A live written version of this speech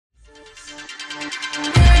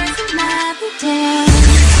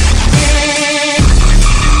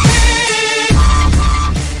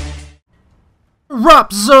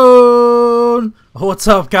Drop Zone! What's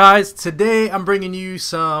up, guys? Today I'm bringing you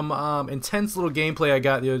some intense little gameplay I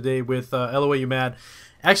got the other day with LOA You Mad.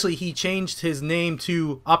 Actually, he changed his name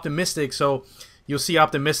to Optimistic, so you'll see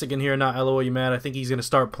Optimistic in here, not LOA You Mad. I think he's going to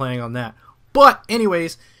start playing on that. But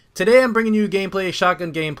anyways, today I'm bringing you gameplay,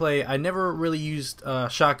 shotgun gameplay. I never really used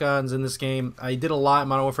shotguns in this game. I did a lot in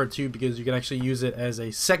Modern Warfare 2 because you can actually use it as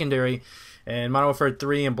a secondary. And Modern Warfare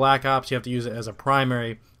 3 and Black Ops, you have to use it as a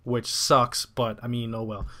primary, which sucks, but I mean, oh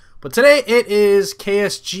well. But today it is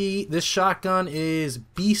KSG. This shotgun is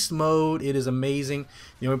beast mode. It is amazing.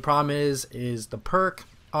 The only problem is the perk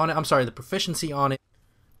on it. I'm sorry, the proficiency on it,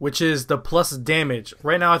 which is the plus damage.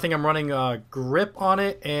 Right now I think I'm running grip on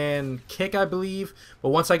it and kick, I believe. But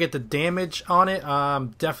once I get the damage on it,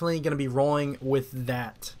 I'm definitely going to be rolling with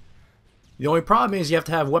that. The only problem is you have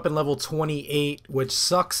to have weapon level 28, which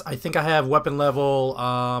sucks. I think I have weapon level,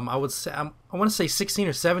 I want to say 16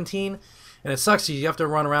 or 17, and it sucks. You have to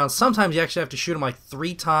run around. Sometimes you actually have to shoot him like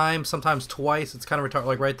 3 times, sometimes twice. It's kind of retarded.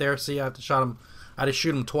 Like right there, see, I have to shot him. I had to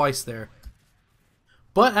shoot him twice there.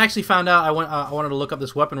 But I actually found out I wanted to look up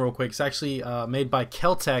this weapon real quick. It's actually made by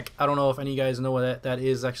Keltec. I don't know if any of you guys know what that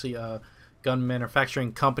is. Actually, a gun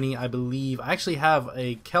manufacturing company, I believe. I actually have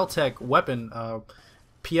a Keltec weapon.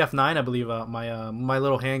 PF9, I believe, my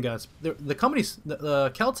little handguns. The company's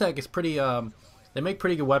the Keltec is pretty. They make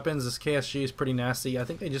pretty good weapons. This KSG is pretty nasty. I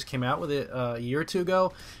think they just came out with it a year or two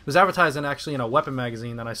ago. It was advertised actually in a weapon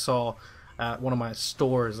magazine that I saw at one of my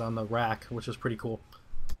stores on the rack, which was pretty cool.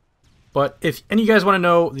 But if any of you guys want to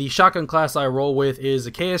know, the shotgun class I roll with is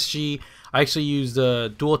a KSG. I actually use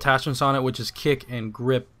the dual attachments on it, which is kick and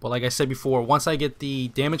grip. But like I said before, once I get the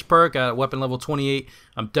damage perk at weapon level 28,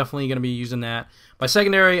 I'm definitely going to be using that. My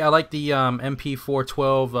secondary, I like the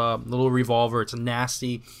MP412, the little revolver. It's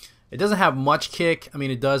nasty. It doesn't have much kick. I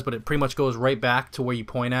mean, it does, but it pretty much goes right back to where you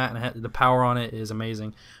point at, and the power on it is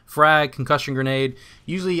amazing. Frag, concussion grenade.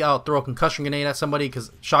 Usually I'll throw a concussion grenade at somebody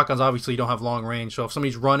because shotguns obviously don't have long range. So if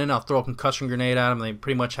somebody's running, I'll throw a concussion grenade at them. They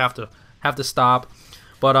pretty much have to stop.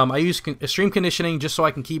 But I use extreme conditioning just so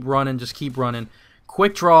I can keep running,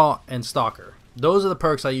 Quick draw and stalker. Those are the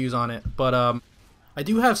perks I use on it. But I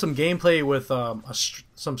do have some gameplay with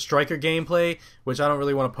some striker gameplay, which I don't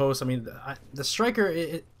really want to post. I mean, the striker,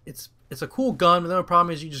 it's a cool gun, but the only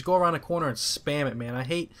problem is you just go around the corner and spam it, man. I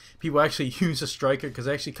hate people actually use a striker because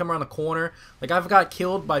they actually come around the corner. Like, I've got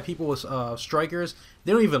killed by people with strikers.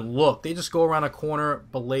 They don't even look. They just go around a corner,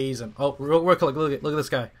 blaze, and oh, real quick, look at this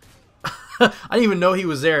guy. I didn't even know he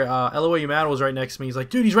was there. LOA You Mad was right next to me. He's like,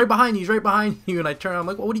 dude, he's right behind you. He's right behind you. And I turn, I'm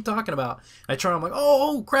like, well, what are you talking about? And I turn, I'm like,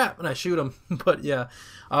 oh crap, and I shoot him. But yeah,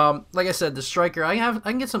 like I said, the striker, I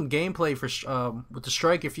can get some gameplay for with the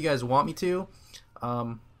striker if you guys want me to.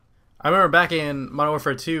 I remember back in Modern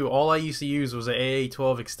Warfare 2, all I used to use was an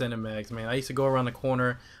AA-12 extended mags, man. I used to go around the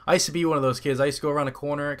corner. I used to be one of those kids. I used to go around the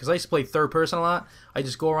corner, because I used to play third person a lot. I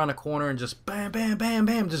just go around the corner and just bam, bam, bam,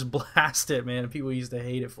 bam, just blast it, man. People used to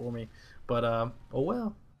hate it for me. But, oh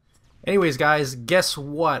well. Anyways, guys, guess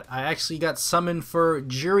what? I actually got summoned for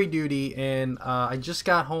jury duty, and I just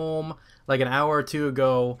got home like an hour or two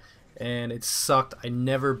ago. And it sucked. I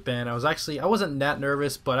never been. I wasn't that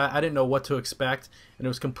nervous, but I didn't know what to expect, and it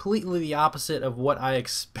was completely the opposite of what I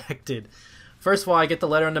expected. First of all, I get the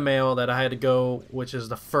letter in the mail that I had to go, which is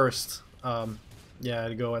the first. Yeah, I had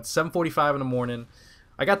to go at 7:45 in the morning.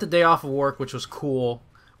 I got the day off of work, which was cool.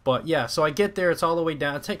 But yeah, so I get there. It's all the way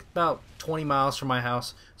down. It takes about 20 miles from my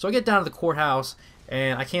house. So I get down to the courthouse,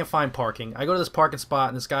 and I can't find parking. I go to this parking spot,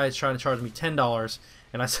 and this guy is trying to charge me $10.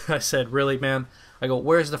 And I said, really, man? I go,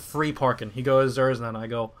 where's the free parking? He goes, there's none. I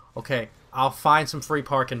go, okay, I'll find some free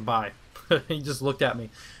parking, bye. He just looked at me.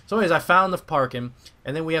 So anyways, I found the parking,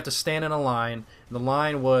 and then we have to stand in a line. The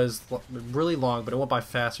line was really long, but it went by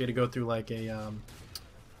fast. We had to go through like a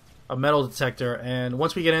metal detector, and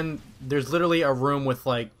once we get in, there's literally a room with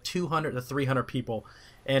like 200 to 300 people.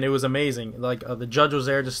 And it was amazing. Like the judge was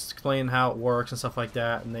there just explaining how it works and stuff like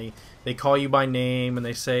that. And they call you by name, and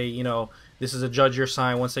they say, you know, this is a judge you're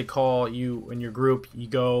assigned. Once they call you in your group, you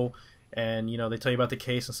go, and you know, they tell you about the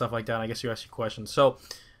case and stuff like that. And I guess you ask your questions. So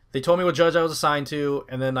they told me what judge I was assigned to,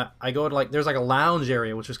 and then I go to like, there's like a lounge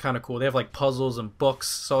area, which was kind of cool. They have like puzzles and books.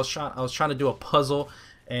 So I was trying to do a puzzle,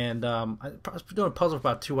 and I was doing a puzzle for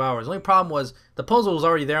about 2 hours. The only problem was the puzzle was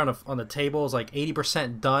already there on the table. It was like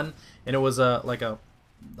 80% done, and it was like a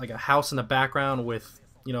house in the background with,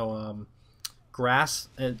 you know, grass,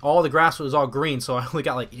 and all the grass was all green, so I only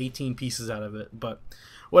got like 18 pieces out of it, but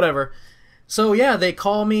whatever. So yeah, they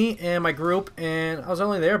call me and my group, and I was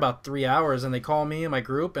only there about 3 hours, and they call me and my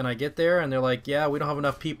group, and I get there, and they're like, yeah, we don't have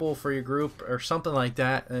enough people for your group or something like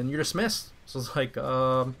that, and you're dismissed. So it's like,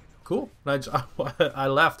 cool, cool. And I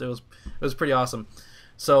left. It was pretty awesome.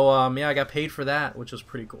 So yeah, I got paid for that, which was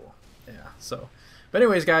pretty cool. Yeah. So, but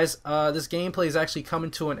anyways, guys, this gameplay is actually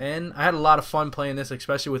coming to an end. I had a lot of fun playing this,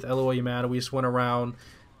 especially with LOL Yamada. We just went around.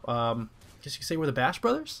 I guess you could say we're the Bash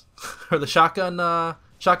Brothers or the Shotgun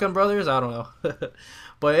Brothers. I don't know.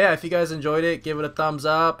 But yeah, if you guys enjoyed it, give it a thumbs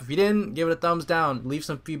up. If you didn't, give it a thumbs down. Leave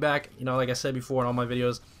some feedback. You know, like I said before in all my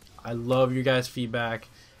videos, I love your guys' feedback.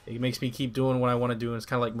 It makes me keep doing what I want to do, and it's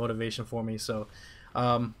kind of like motivation for me. So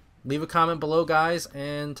leave a comment below, guys,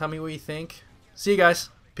 and tell me what you think. See you guys.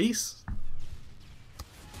 Peace.